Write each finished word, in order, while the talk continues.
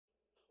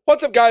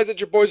What's up, guys?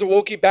 It's your boys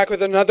Awoki back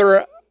with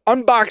another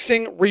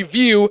unboxing,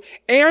 review,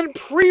 and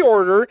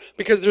pre-order,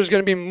 because there's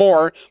going to be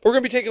more. We're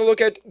going to be taking a look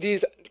at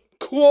these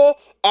cool,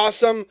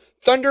 awesome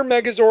Thunder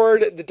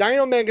Megazord, the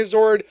Dino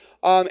Megazord,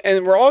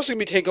 and we're also going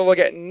to be taking a look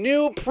at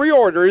new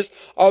pre-orders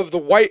of the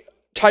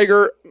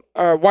Tigerzord,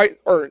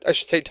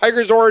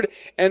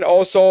 and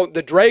also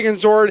the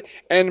Dragonzord,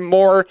 and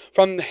more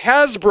from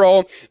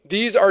Hasbro.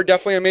 These are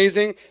definitely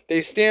amazing.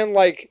 They stand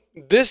like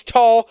this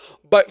tall,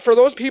 but for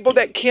those people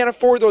that can't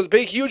afford those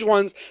big, huge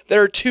ones that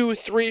are $200,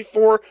 $300,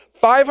 $400,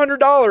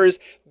 $500,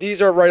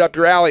 these are right up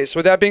your alley. So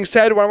with that being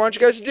said, what I want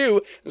you guys to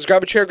do is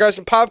grab a chair, grab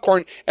some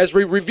popcorn as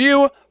we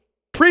review,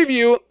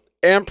 preview,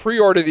 and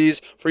pre-order these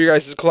for your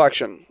guys'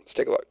 collection. Let's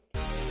take a look.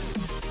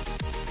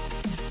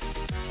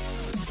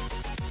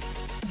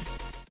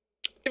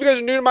 If you guys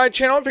are new to my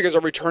channel, if you guys are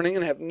returning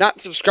and have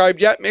not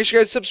subscribed yet, make sure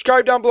you guys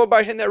subscribe down below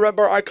by hitting that red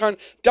bar icon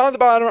down at the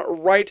bottom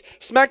right.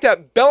 Smack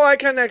that bell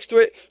icon next to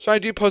it so when I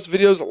do post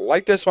videos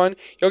like this one,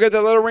 you'll get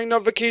that little ring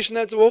notification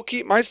that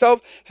Awoki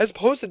myself has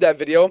posted that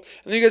video. And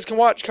then you guys can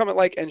watch, comment,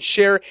 like, and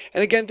share.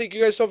 And again, thank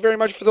you guys so very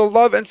much for the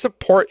love and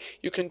support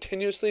you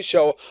continuously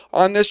show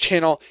on this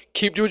channel.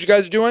 Keep doing what you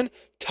guys are doing.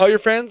 Tell your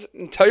friends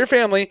and tell your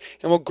family,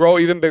 and we'll grow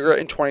even bigger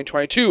in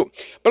 2022.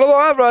 But a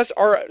lot of us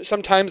are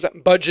sometimes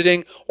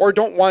budgeting or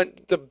don't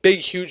want the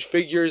big, huge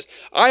figures.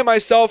 I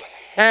myself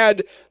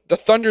had the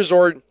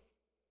Thunderzord,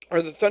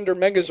 or the Thunder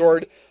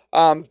Megazord,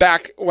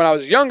 back when I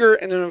was younger,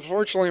 and then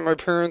unfortunately my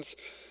parents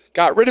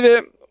got rid of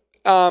it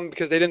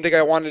because they didn't think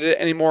I wanted it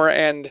anymore,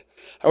 and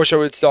I wish I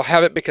would still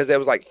have it because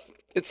it's like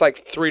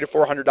 $300 to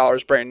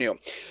 $400 brand new.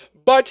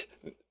 But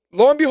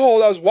lo and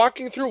behold, I was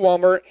walking through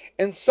Walmart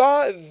and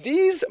saw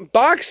these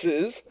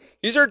boxes.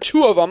 These are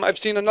two of them. I've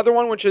seen another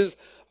one, which is,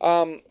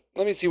 let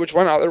me see which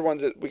other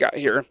ones that we got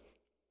here.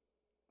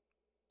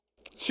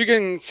 So you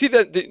can see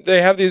that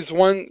they have these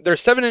they're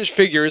 7-inch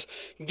figures.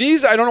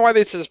 These, I don't know why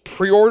they says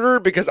pre-order,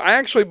 because I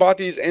actually bought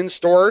these in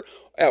store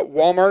at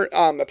Walmart.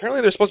 Apparently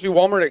they're supposed to be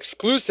Walmart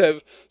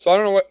exclusive. So I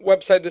don't know what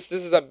website this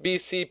is. A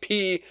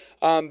BCP,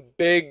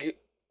 big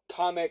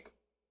comic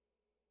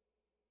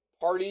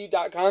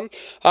party.com.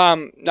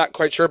 Not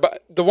quite sure,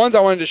 but the ones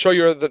I wanted to show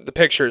you are the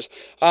pictures.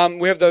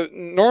 We have the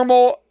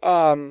normal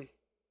Dino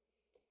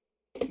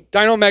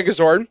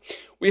Megazord.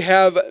 We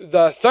have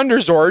the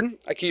Thunderzord.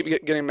 I keep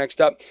getting mixed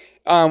up.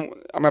 I'm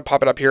going to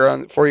pop it up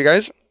here for you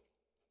guys.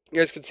 You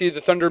guys can see the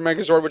Thunder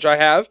Megazord, which I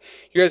have.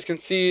 You guys can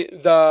see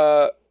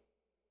the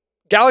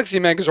Galaxy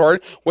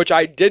Megazord, which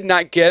I did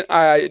not get.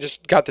 I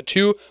just got the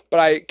two, but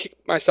I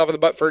kicked myself in the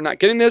butt for not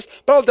getting this,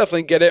 but I'll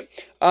definitely get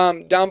it.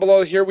 Down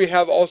below here, we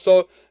have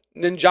also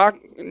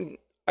Ninja,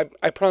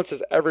 I pronounce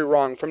this every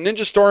wrong, from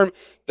Ninja Storm,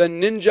 the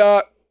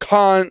Ninja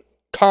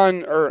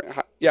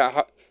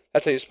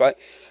that's how you spell it,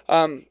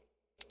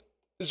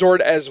 Zord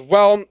as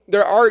well.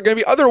 There are going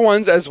to be other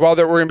ones as well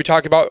that we're going to be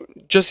talking about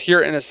just here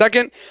in a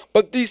second,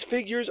 but these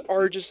figures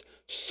are just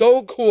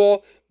so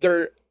cool.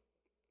 They're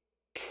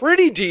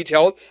pretty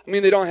detailed. I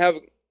mean, they don't have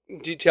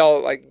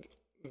detail, like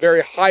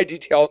very high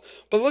detail,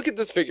 but look at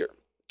this figure,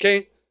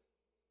 okay?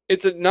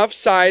 It's enough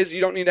size.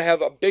 You don't need to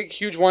have a big,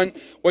 huge one,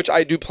 which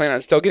I do plan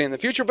on still getting in the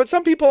future. But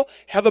some people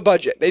have a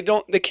budget. They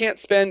can't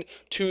spend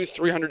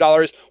 $200,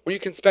 $300 when you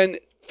can spend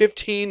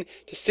 $15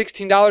 to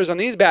 $16 on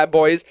these bad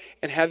boys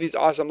and have these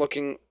awesome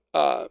looking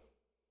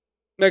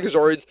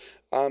Megazords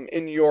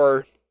in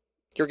your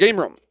game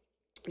room.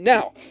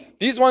 Now,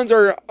 these ones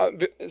are,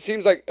 it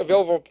seems like,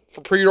 available for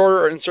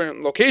pre-order in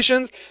certain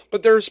locations,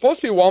 but they're supposed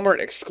to be Walmart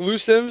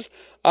exclusives,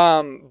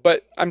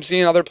 but I'm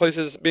seeing other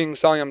places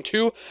selling them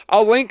too.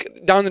 I'll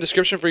link down in the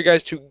description for you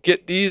guys to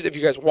get these if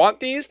you guys want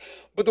these,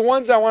 but the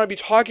ones that I want to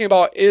be talking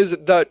about is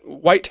the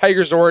White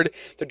Tigerzord,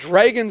 the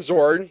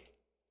Dragonzord.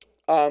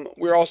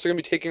 We're also going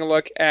to be taking a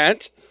look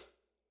at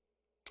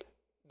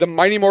the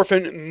Mighty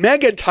Morphin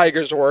Mega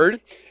Tigerzord,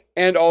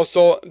 and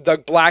also the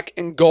black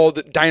and gold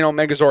Dino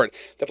Megazord.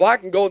 The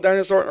black and gold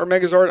dinosaur or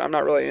Megazord I'm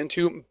not really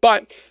into,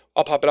 but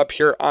I'll pop it up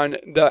here on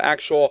the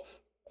actual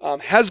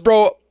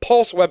Hasbro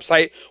Pulse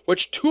website,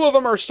 which two of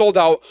them are sold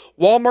out.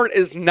 Walmart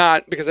is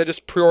not, because I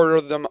just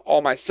pre-ordered them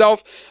all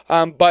myself,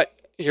 but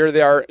here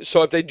they are.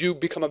 So if they do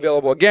become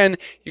available again,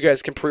 you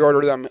guys can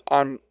pre-order them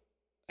on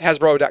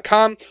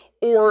Hasbro.com,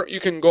 or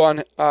you can go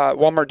on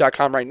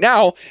Walmart.com right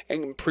now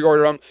and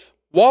pre-order them.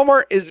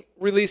 Walmart is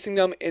releasing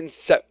them in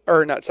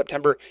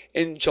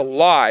in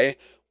July,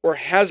 where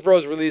Hasbro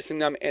is releasing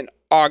them in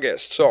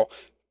August. So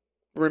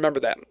remember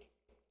that.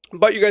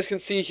 But you guys can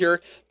see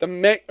here the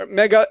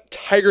Mega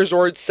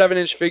Tigerzord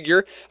 7-inch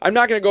figure. I'm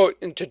not going to go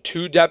into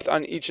too depth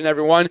on each and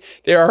every one.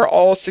 They are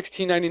all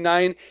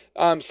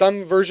 $16.99.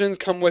 Some versions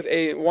come with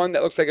one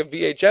that looks like a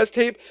VHS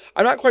tape.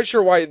 I'm not quite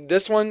sure why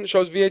this one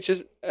shows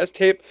VHS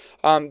tape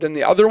than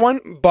the other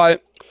one,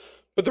 but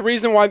the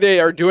reason why they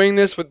are doing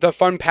this with the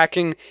fun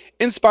packing,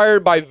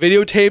 inspired by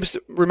videotapes,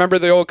 remember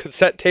the old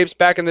cassette tapes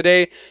back in the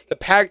day? The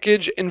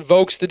package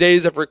invokes the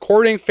days of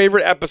recording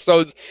favorite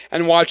episodes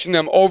and watching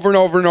them over and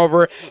over and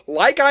over,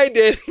 like I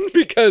did,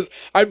 because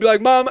I'd be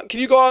like, Mom, can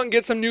you go out and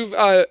get some new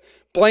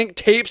blank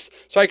tapes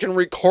so I can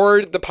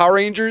record the Power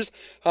Rangers,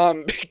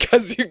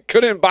 because you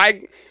couldn't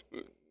buy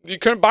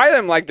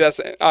them like this.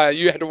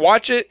 You had to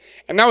watch it,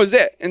 and that was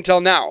it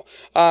until now.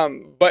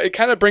 But it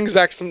kind of brings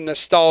back some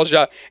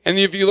nostalgia. And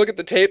if you look at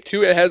the tape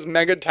too, it has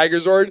Mega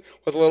Tigerzord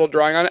with a little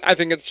drawing on it. I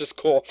think it's just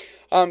cool.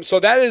 So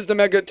that is the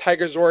Mega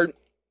Tigerzord.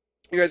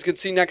 You guys can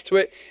see next to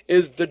it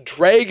is the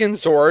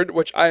Dragonzord,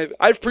 which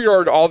I've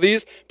pre-ordered all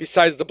these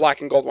besides the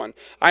black and gold one.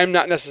 I'm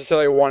not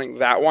necessarily wanting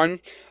that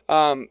one.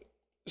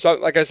 So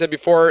like I said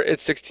before,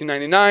 it's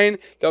 $16.99.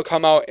 They'll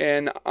come out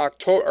in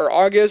October or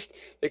August.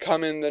 They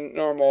come in the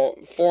normal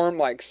form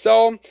like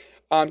so.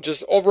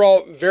 Just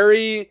overall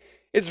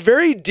it's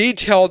very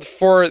detailed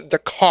for the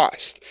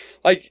cost.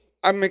 Like,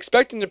 I'm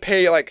expecting to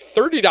pay like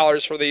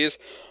 $30 for these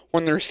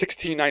when they're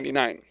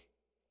 $16.99.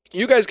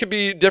 You guys could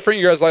be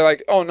different. You guys are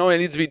like, oh no, it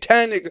needs to be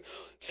 10.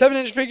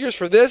 7-inch figures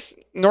for this,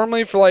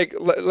 normally for like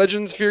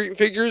Legends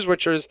figures,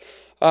 which is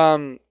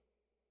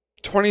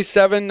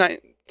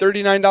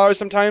 $39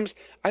 sometimes.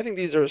 I think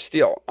these are a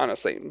steal,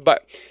 honestly.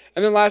 But,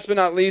 and then last but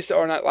not least,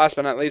 or not last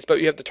but not least, but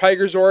you have the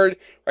Tigerzord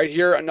right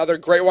here, another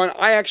great one.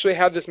 I actually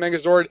have this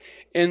Megazord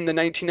in the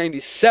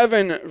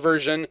 1997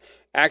 version,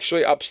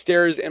 actually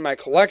upstairs in my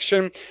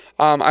collection.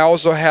 I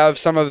also have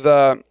some of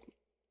the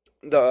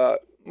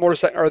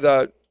motorcycle or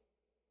the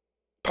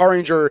Power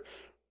Ranger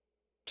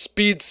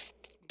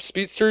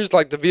speedsters,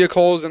 like the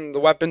vehicles and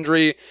the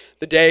weaponry,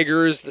 the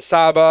daggers, the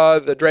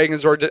Saba, the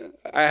Dragonzord.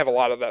 I have a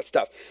lot of that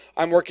stuff.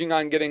 I'm working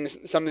on getting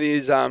some of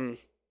these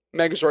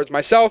Megazords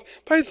myself,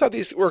 but I thought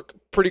these were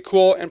pretty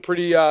cool and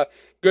pretty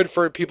good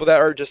for people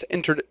that are just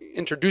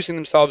introducing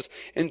themselves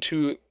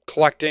into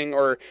collecting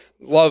or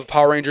love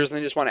Power Rangers and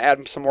they just want to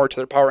add some more to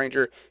their Power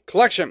Ranger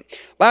collection.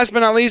 Last but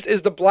not least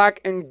is the black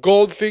and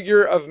gold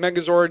figure of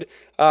Megazord,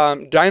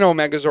 Dino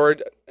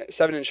Megazord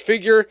 7-inch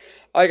figure.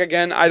 Like,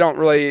 again, I don't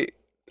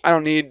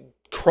need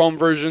chrome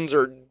versions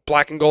or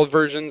black and gold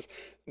versions.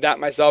 That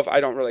myself,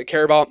 I don't really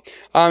care about.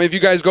 If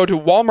you guys go to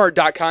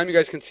Walmart.com, you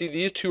guys can see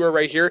these two are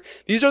right here.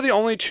 These are the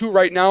only two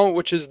right now,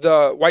 which is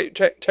the white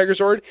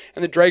Tigerzord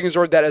and the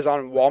Dragonzord that is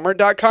on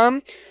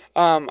Walmart.com.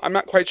 I'm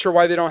not quite sure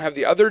why they don't have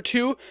the other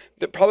two.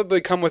 That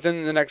probably come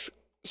within the next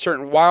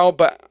certain while,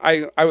 but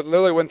I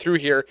literally went through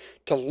here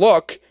to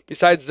look,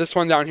 besides this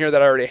one down here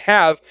that I already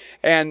have,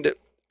 and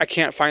I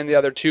can't find the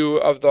other two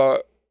of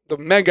the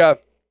Mega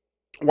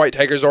white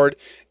Tigerzord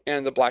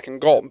and the black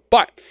and gold.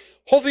 But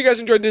hopefully you guys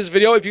enjoyed this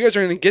video. If you guys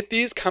are going to get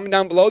these, comment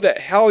down below that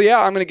hell yeah,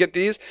 I'm going to get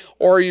these,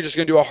 or you're just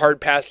going to do a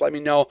hard pass. Let me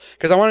know,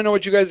 because I want to know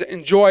what you guys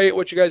enjoy,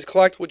 what you guys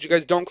collect, what you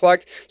guys don't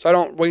collect, so I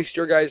don't waste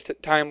your guys'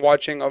 time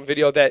watching a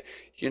video that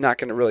you're not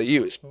going to really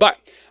use. But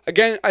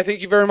again, I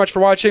thank you very much for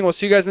watching. We'll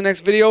see you guys in the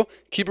next video.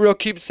 Keep it real,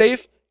 keep it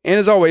safe, and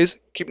as always,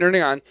 keep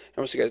nerding on, and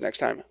we'll see you guys next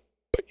time.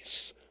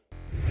 Peace.